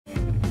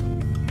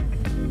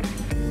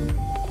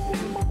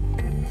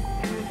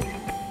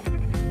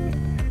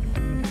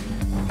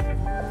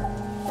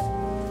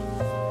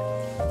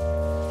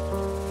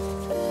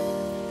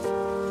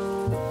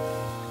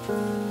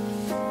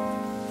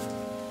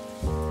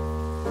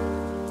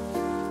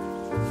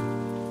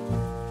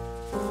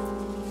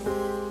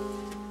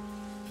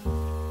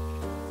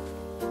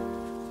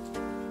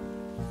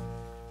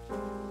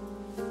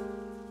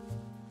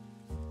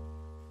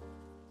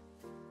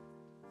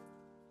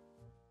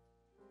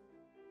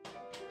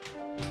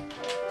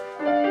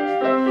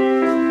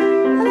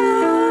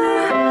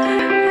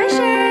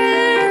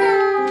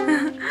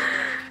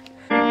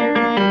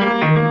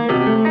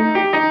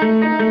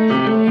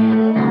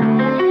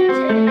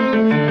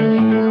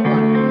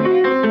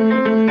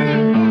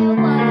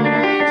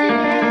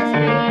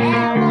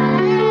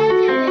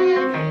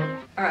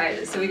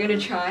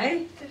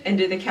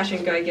do the catch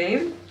and go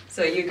game.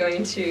 So you're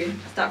going to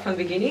start from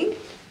the beginning.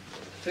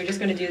 So we're just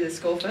going to do the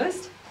score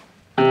first.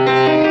 We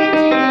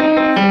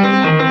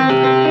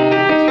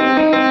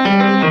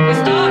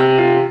start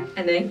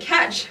and then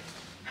catch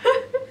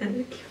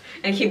and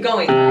keep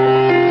going. Catch.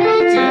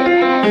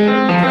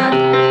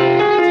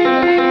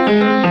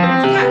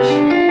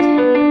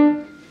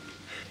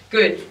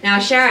 Good. Now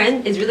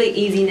Sharon, it's really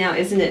easy now,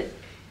 isn't it?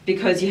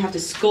 Because you have to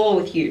score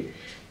with you,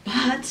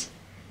 but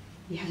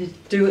you have to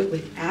do it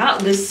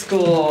without the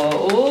score.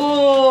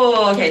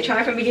 Oh, okay.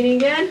 Try from beginning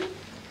again.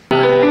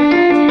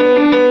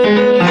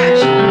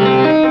 Catch.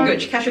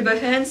 Good. Catch with both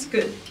hands.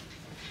 Good.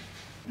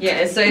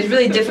 Yeah. So it's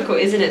really difficult,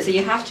 isn't it? So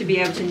you have to be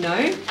able to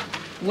know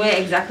where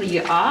exactly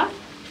you are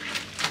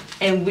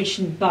and which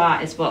bar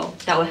as well.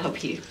 That will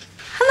help you.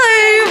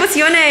 Hello. What's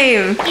your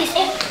name?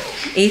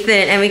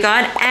 Ethan, and we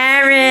got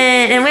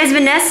Aaron, and where's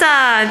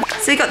Vanessa?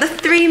 So we got the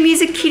 3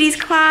 Music Kiddies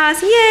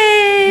class,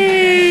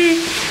 yay!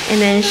 And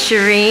then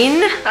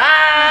Shireen.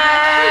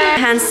 Hi!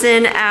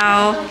 Hanson,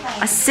 our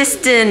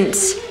assistant.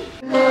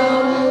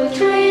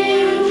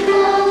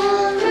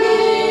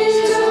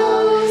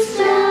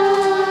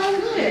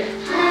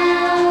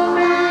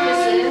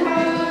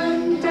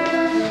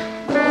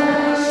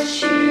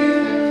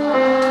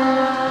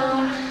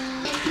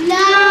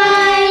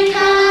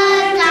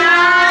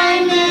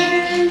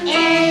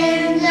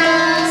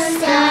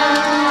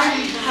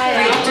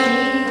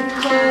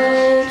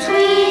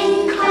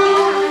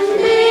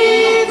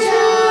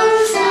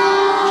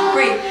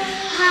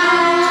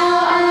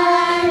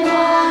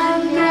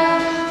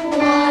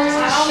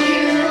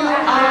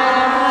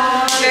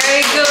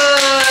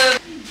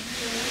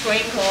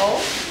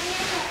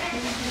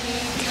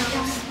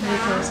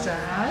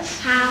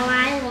 How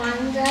I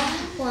wonder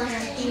what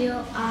you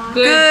are.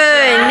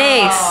 Good,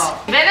 next.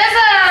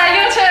 Vanessa,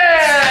 your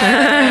turn.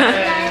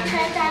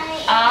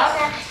 Up,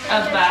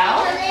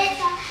 about,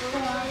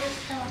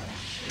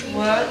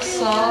 work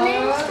so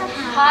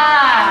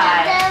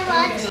hard.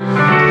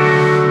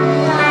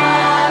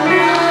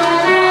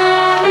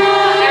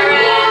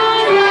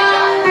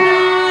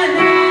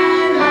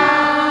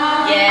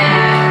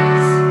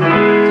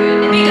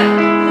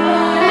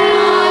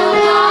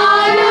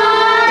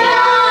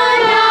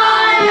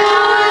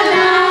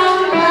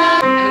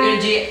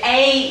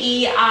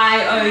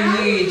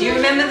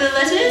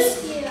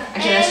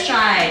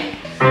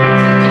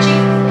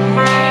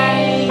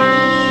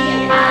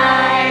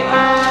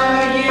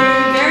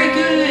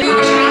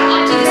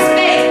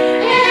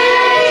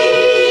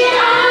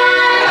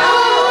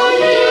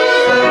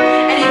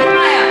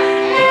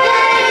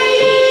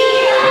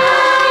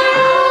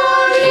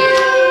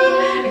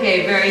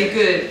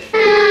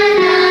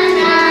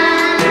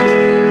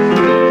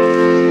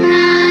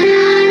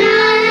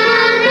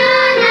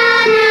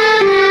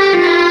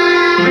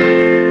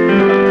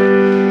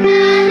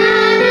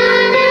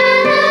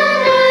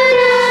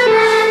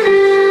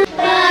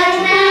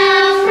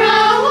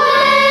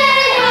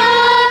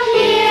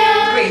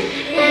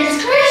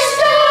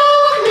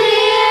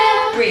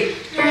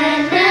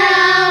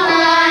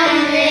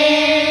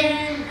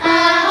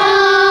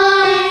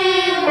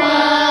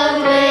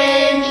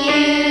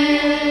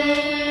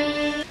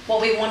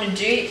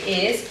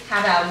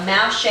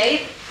 Mouth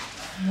shape,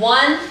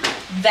 one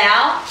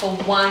vowel for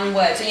one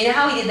word. So you know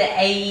how we did the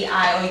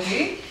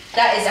A-E-I-O-U?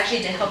 That is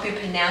actually to help you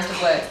pronounce the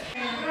words.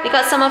 We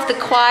got some of the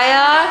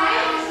choir,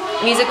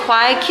 music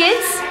choir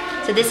kids.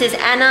 So this is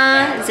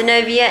Anna,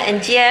 Zenobia,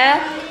 and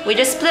Jia. We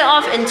just split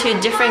off into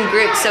different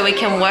groups so we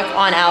can work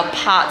on our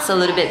parts a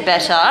little bit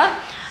better.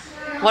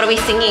 What are we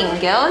singing,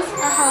 girls?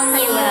 A whole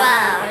new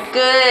world.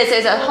 Good, so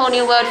it's a whole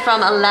new world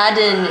from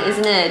Aladdin,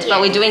 isn't it?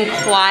 But we're doing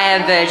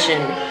choir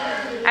version.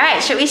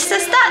 Alright, should we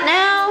start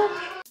now?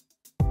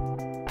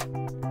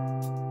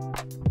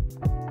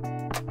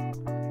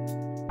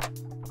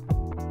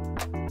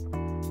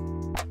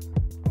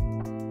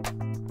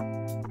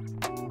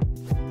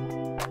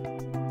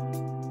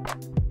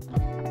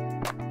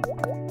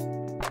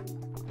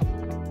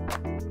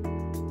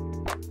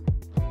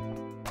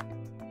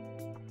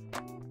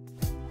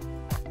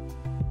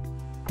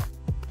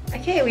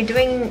 Okay, we're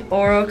doing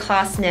oral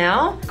class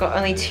now. Got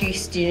only 2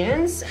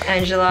 students,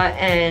 Angela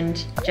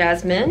and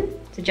Jasmine.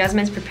 So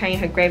Jasmine's preparing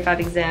her grade 5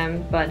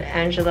 exam, but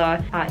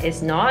Angela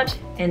is not.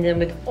 And then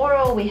with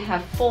oral, we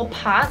have 4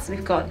 parts.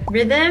 We've got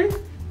rhythm,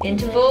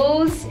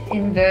 intervals,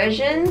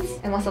 inversions,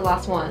 and what's the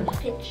last one?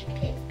 Pitch.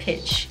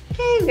 Pitch.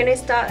 Okay, we're gonna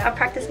start our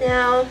practice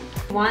now.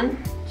 1,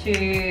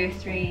 2,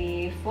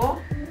 3,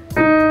 4.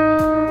 There's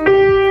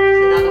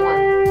another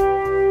one.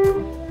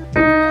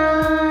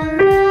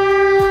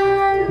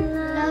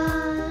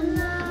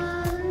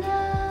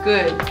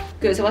 Good.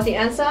 Good. So what's the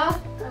answer?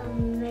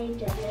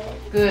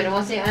 Good. And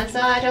what's the answer,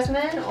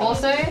 Jasmine?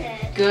 Also?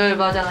 Good.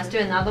 Well done. Let's do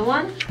another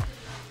one.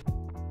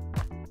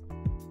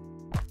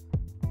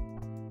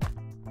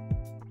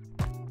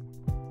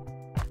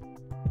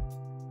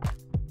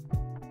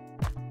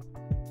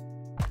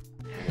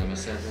 Hang on a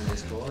second on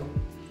this board.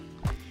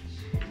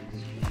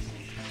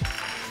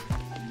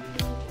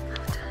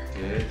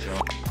 Good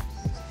job.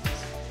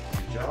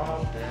 Good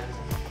job. Then.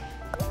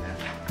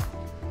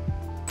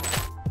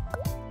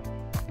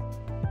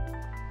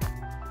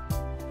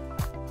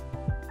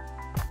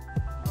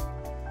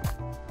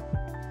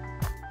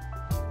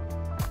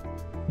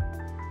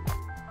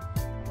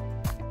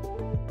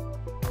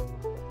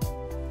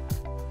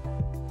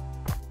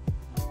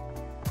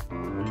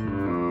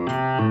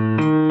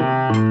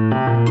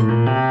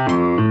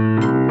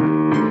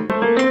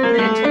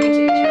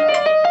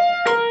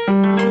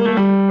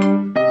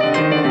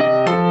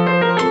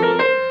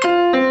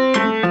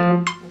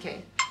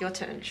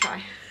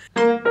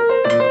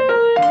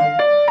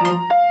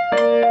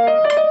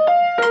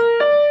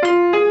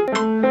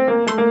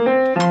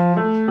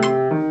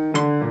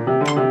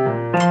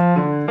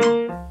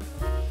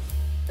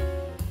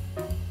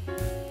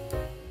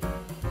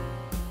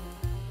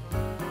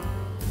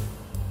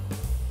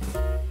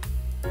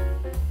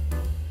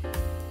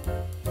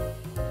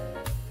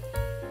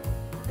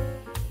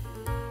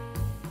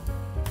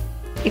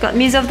 You got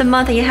Muso of the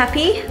Month, are you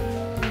happy?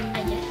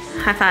 I guess.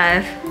 High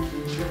five.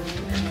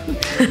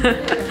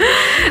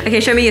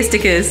 Okay, show me your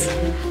stickers.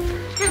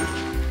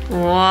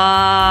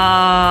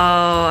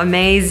 Wow,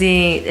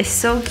 amazing. It's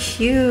so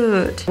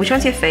cute. Which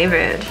one's your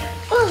favorite?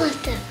 All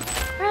of them.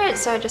 Alright,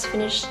 so I just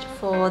finished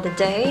for the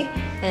day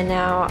and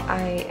now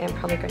I am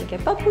probably going to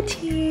get bubble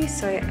tea.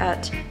 So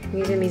at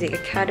Muso Music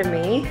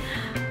Academy,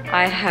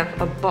 I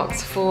have a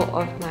box full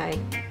of my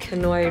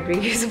KINOI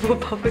reusable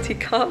bubble tea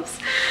cups,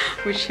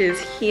 which is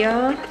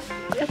here.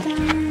 Ta-da!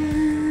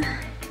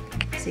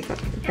 So you got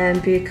the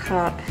bamboo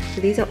cup.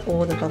 So these are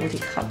all the bubble tea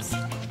cups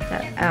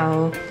that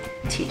our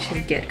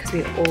teachers get because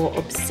we're all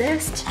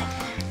obsessed.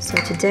 So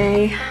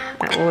today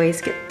I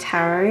always get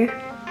taro.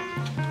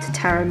 So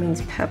taro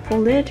means purple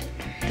lid.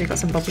 We've got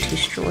some bubble tea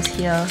straws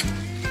here.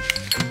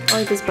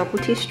 Oh, this bubble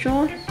tea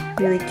straw,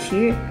 really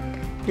cute.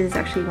 This is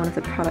actually one of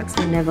the products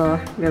I never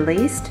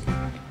released.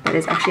 That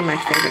is actually my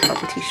favorite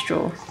bubble tea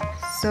straw.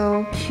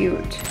 So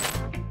cute.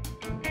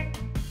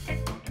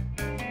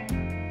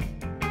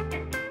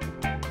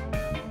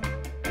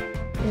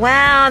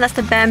 Wow, that's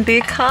the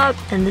bamboo cup.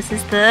 And this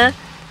is the,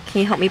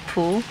 can you help me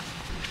pull?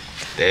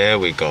 There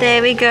we go.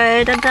 There we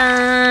go,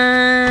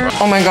 da-da!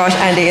 Oh my gosh,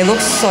 Andy, it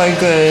looks so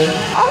good.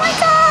 Oh my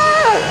god!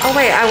 Oh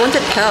wait, I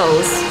wanted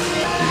pearls.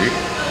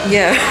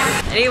 Yeah.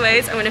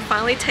 Anyways, I'm gonna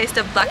finally taste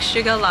the black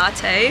sugar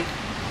latte.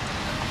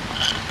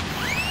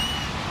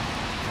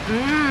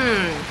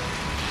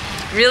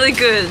 Really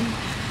good.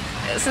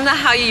 Isn't that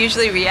how you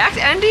usually react,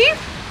 Andy?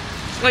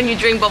 When you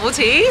drink bubble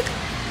tea?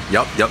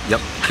 Yep.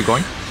 Keep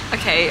going.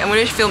 Okay, I'm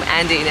gonna film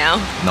Andy now.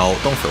 No,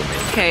 don't film me.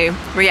 Okay,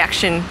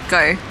 reaction,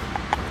 go.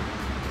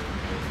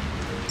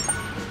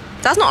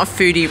 That's not a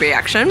foodie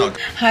reaction. No.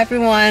 Hi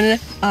everyone,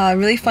 a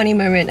really funny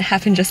moment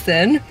happened just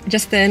then.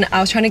 Just then,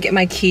 I was trying to get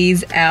my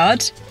keys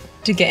out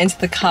to get into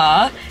the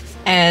car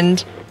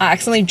and I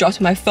accidentally dropped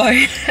my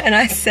phone and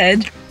I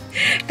said,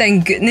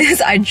 thank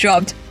goodness I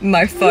dropped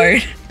my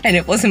phone and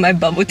it wasn't my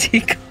bubble tea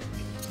cup.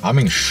 I'm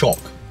in shock.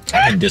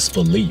 I'm in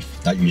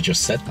disbelief that you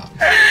just said that.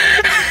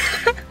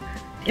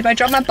 If I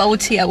dropped my bubble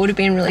tea, I would have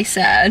been really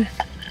sad.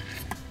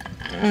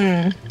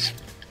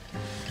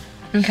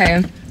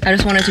 Okay, I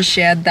just wanted to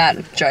share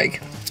that joke.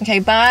 Okay,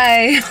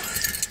 bye.